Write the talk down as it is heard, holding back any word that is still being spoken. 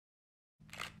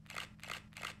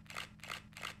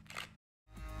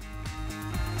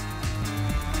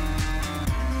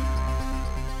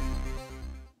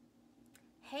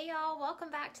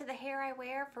back to the Hair I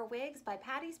Wear for Wigs by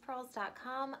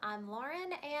Patty'sPearls.com. I'm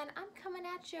Lauren and I'm coming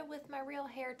at you with my real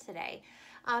hair today.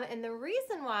 And the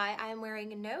reason why I'm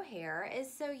wearing no hair is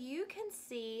so you can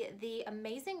see the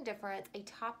amazing difference a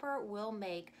topper will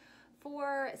make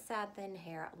for sad thin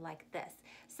hair like this.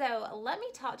 So let me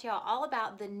talk to y'all all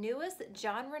about the newest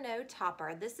Jon Renau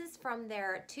topper. This is from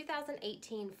their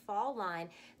 2018 fall line.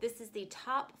 This is the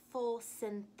top full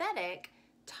synthetic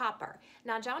topper.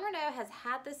 Now Jon Renau has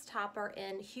had this topper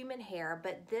in human hair,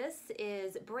 but this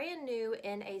is brand new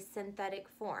in a synthetic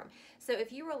form. So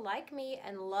if you were like me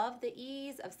and love the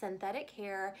ease of synthetic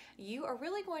hair, you are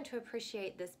really going to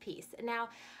appreciate this piece. Now,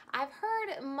 I've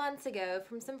heard months ago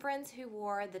from some friends who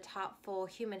wore the top full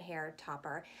human hair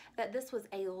topper that this was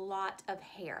a lot of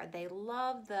hair. They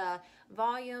love the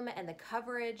volume and the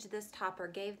coverage this topper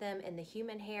gave them in the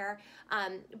human hair.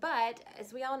 But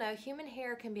as we all know, human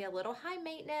hair can be a little high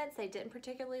maintenance. They didn't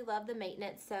particularly love the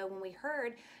maintenance. So when we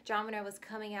heard Jon Renau was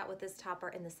coming out with this topper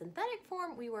in the synthetic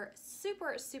form, we were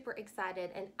super, super excited,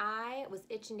 and I was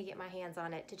itching to get my hands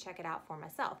on it to check it out for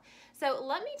myself. So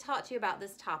let me talk to you about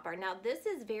this topper. Now this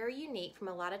is very unique from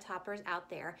a lot of toppers out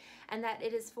there, and that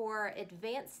it is for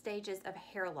advanced stages of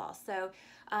hair loss. So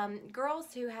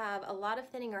girls who have a lot of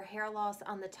thinning or hair loss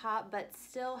on the top but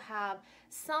still have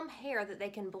some hair that they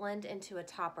can blend into a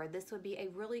topper, this would be a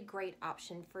really great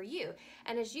option for you.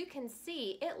 And as you can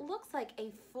see, it looks like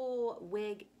a full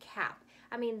wig cap.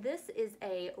 I mean, this is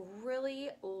a really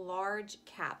large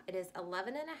cap. It is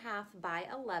 11.5 by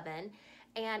 11,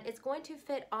 and it's going to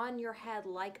fit on your head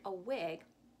like a wig.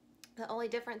 The only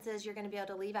difference is you're going to be able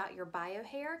to leave out your bio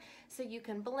hair, so you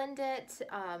can blend it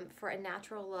for a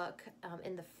natural look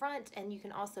in the front, and you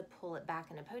can also pull it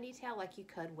back in a ponytail like you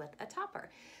could with a topper.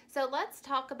 So let's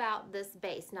talk about this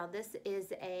base. Now this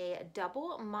is a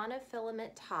double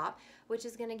monofilament top, which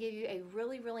is going to give you a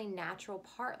really, really natural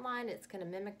part line. It's going to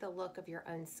mimic the look of your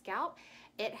own scalp.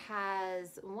 It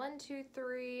has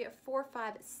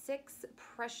 6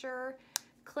 pressure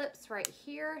clips right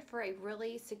here for a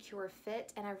really secure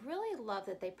fit, and I really love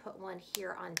that they put one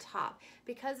here on top.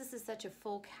 Because this is such a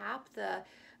full cap, the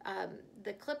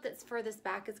clip that's furthest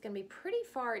back is going to be pretty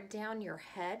far down your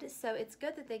head, so it's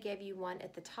good that they gave you one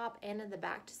at the top and in the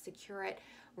back to secure it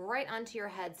right onto your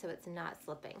head so it's not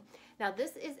slipping. Now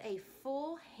this is a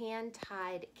full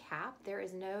hand-tied cap. There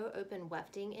is no open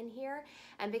wefting in here,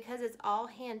 and because it's all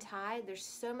hand-tied, there's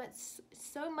so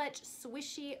much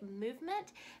swishy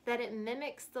movement that it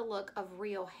mimics the look of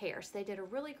real hair. So they did a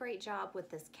really great job with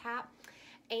this cap.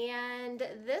 And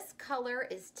this color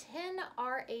is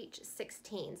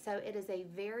 10RH16, so it is a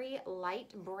very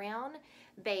light brown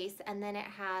base, and then it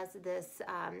has this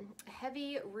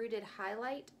heavy rooted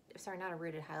highlight, sorry, not a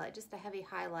rooted highlight, just a heavy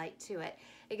highlight to it.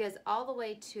 It goes all the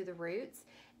way to the roots,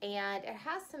 and it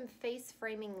has some face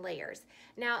framing layers.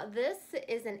 Now this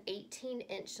is an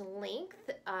 18-inch length.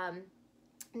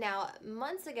 Now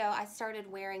months ago I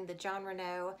started wearing the Jon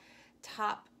Renau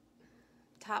Top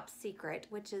Secret,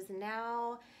 which is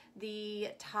now the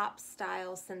Top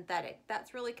Style Synthetic.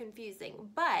 That's really confusing,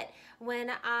 but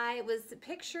when I was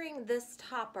picturing this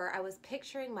topper, I was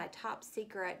picturing my Top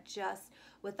Secret just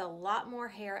with a lot more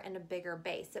hair and a bigger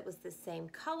base. It was the same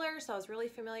color, so I was really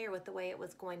familiar with the way it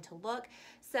was going to look.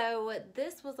 So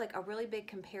this was like a really big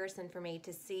comparison for me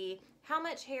to see how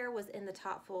much hair was in the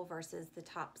Top Full versus the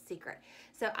Top Secret.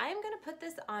 So I'm gonna put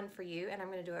this on for you, and I'm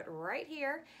gonna do it right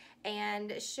here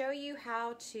and show you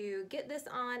how to get this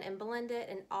on and blend it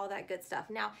and all that good stuff.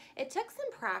 Now, it took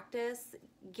some practice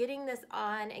getting this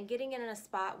on and getting it in a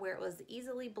spot where it was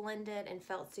easily blended and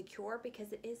felt secure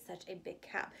because it is such a big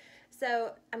cap.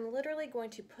 So I'm literally going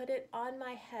to put it on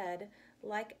my head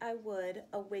like I would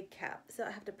a wig cap. So I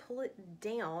have to pull it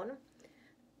down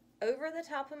over the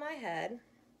top of my head,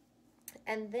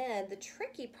 and then the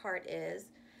tricky part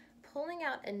is pulling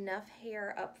out enough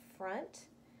hair up front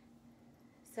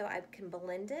so I can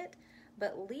blend it,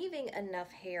 but leaving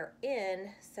enough hair in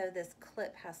so this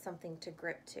clip has something to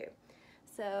grip to.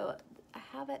 So I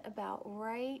have it about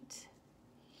right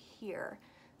here.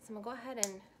 So I'm gonna go ahead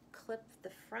and clip the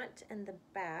front and the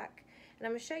back, and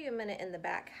I'm gonna show you a minute in the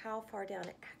back how far down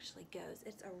it actually goes.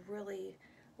 It's a really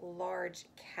large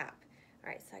cap. All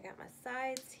right, so I got my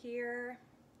sides here,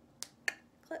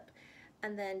 clip,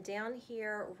 and then down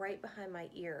here right behind my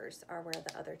ears are where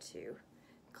the other two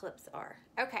clips are.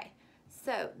 Okay,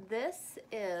 so this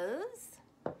is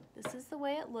the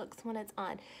way it looks when it's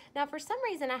on. Now for some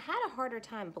reason I had a harder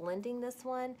time blending this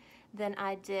one than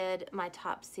I did my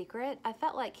Top Secret. I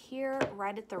felt like here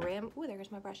right at the rim, ooh,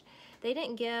 there's my brush, they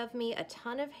didn't give me a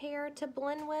ton of hair to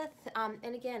blend with,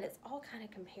 and again, it's all kind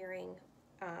of comparing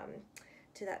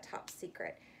to that Top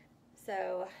Secret.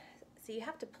 So So you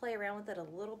have to play around with it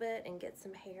a little bit and get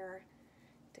some hair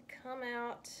to come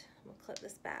out. I'm gonna clip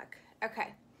this back.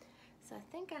 Okay, so I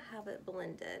think I have it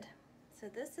blended. So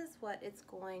this is what it's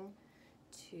going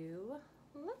to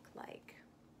look like.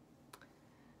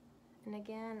 And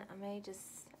again, I may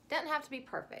just, doesn't have to be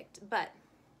perfect, but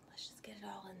let's just get it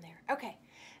all in there. Okay,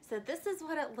 so this is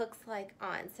what it looks like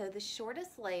on. So the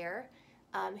shortest layer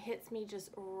hits me just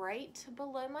right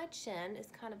below my chin. It's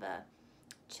kind of a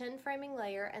chin framing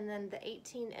layer, and then the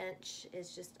 18-inch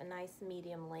is just a nice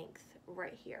medium length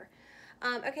right here.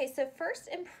 Okay, so first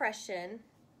impression,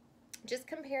 just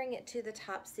comparing it to the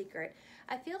Top Secret,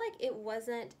 I feel like it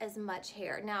wasn't as much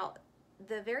hair. Now,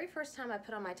 the very first time I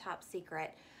put on my Top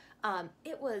Secret,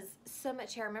 it was so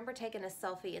much hair. I remember taking a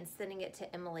selfie and sending it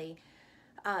to Emily,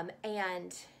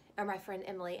 or my friend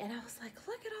Emily, and I was like,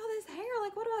 look at all this hair,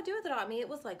 like what do I do with it all? I mean, it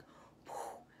was like, whew,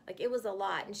 like it was a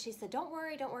lot. And she said, don't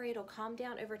worry, it'll calm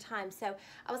down over time. So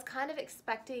I was kind of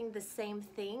expecting the same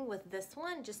thing with this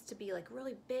one, just to be like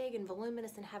really big and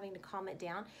voluminous and having to calm it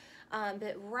down.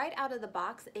 But right out of the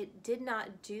box, it did not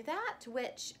do that,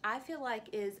 which I feel like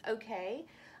is okay.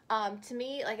 To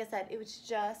me, like I said, it was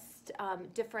just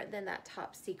different than that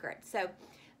Top Secret. So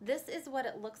this is what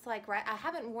it looks like, right? I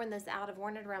haven't worn this out. I've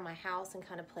worn it around my house and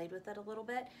kind of played with it a little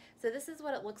bit. So this is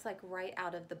what it looks like right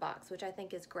out of the box, which I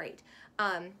think is great.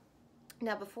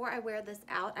 Now, before I wear this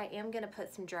out, I am going to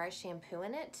put some dry shampoo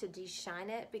in it to de-shine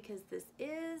it, because this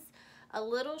is a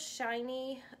little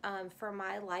shiny for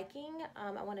my liking.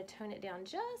 I want to tone it down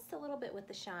just a little bit with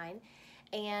the shine.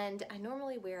 And I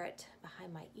normally wear it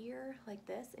behind my ear like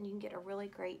this, and you can get a really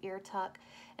great ear tuck.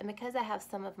 And because I have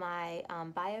some of my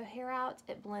bio hair out,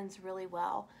 it blends really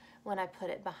well when I put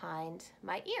it behind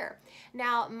my ear.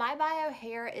 Now, my bio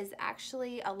hair is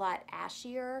actually a lot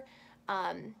ashier.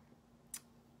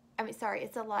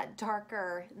 It's a lot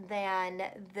darker than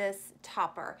this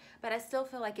topper, but I still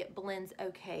feel like it blends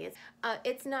okay.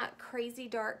 It's not crazy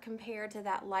dark compared to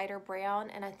that lighter brown,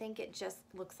 and I think it just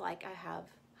looks like I have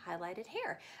highlighted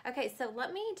hair. Okay, so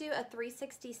let me do a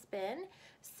 360 spin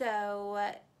so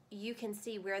you can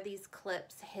see where these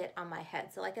clips hit on my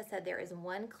head. So like I said, there is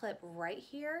one clip right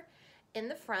here in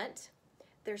the front.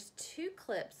 There's two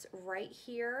clips right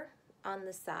here on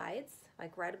the sides,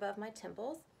 like right above my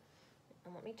temples.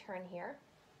 And let me turn here.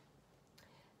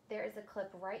 There is a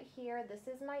clip right here. This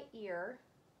is my ear.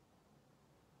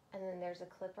 And then there's a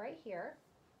clip right here.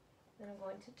 Then I'm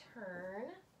going to turn.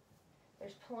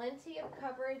 There's plenty of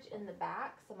coverage in the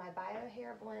back, so my bio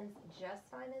hair blends just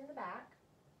fine in the back.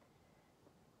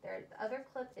 The other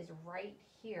clip is right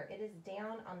here. It is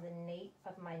down on the nape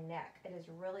of my neck. It is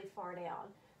really far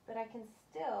down, but I can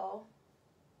still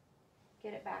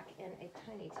get it back in a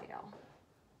ponytail.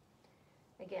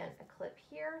 Again, a clip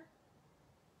here,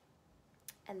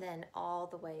 and then all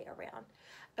the way around.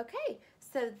 Okay,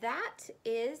 so that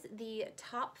is the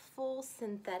Top Full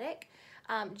Synthetic.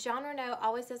 Jon Renau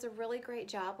always does a really great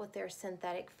job with their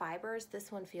synthetic fibers.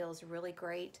 This one feels really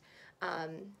great.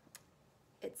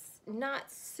 It's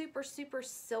not super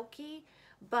silky,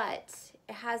 but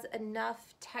it has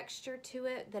enough texture to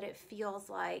it that it feels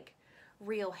like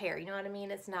real hair. You know what I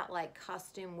mean? It's not like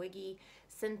costume wiggy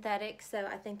synthetic. So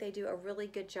I think they do a really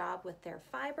good job with their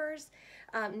fibers.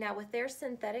 Now with their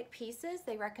synthetic pieces,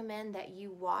 they recommend that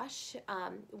you wash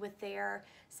with their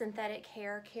synthetic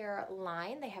hair care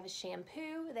line. They have a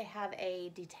shampoo, they have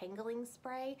a detangling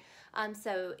spray.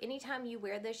 So anytime you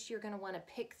wear this, you're going to want to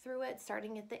pick through it,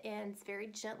 starting at the ends very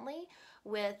gently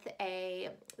with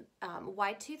a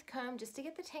wide tooth comb just to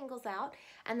get the tangles out,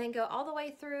 and then go all the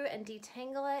way through and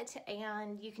detangle it.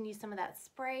 And you can use some of that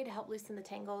spray to help loosen the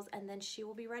tangles, and then she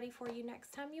will be ready for you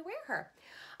next time you wear her.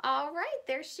 All right,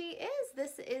 there she is.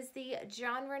 This is the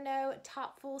Jon Renau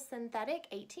Top Full Synthetic,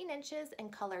 18 inches in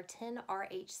color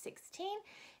 10RH16.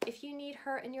 If you need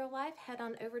her in your life, head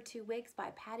on over to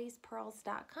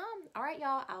wigsbypattiespearls.com. All right,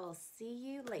 y'all, I will see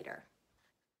you later.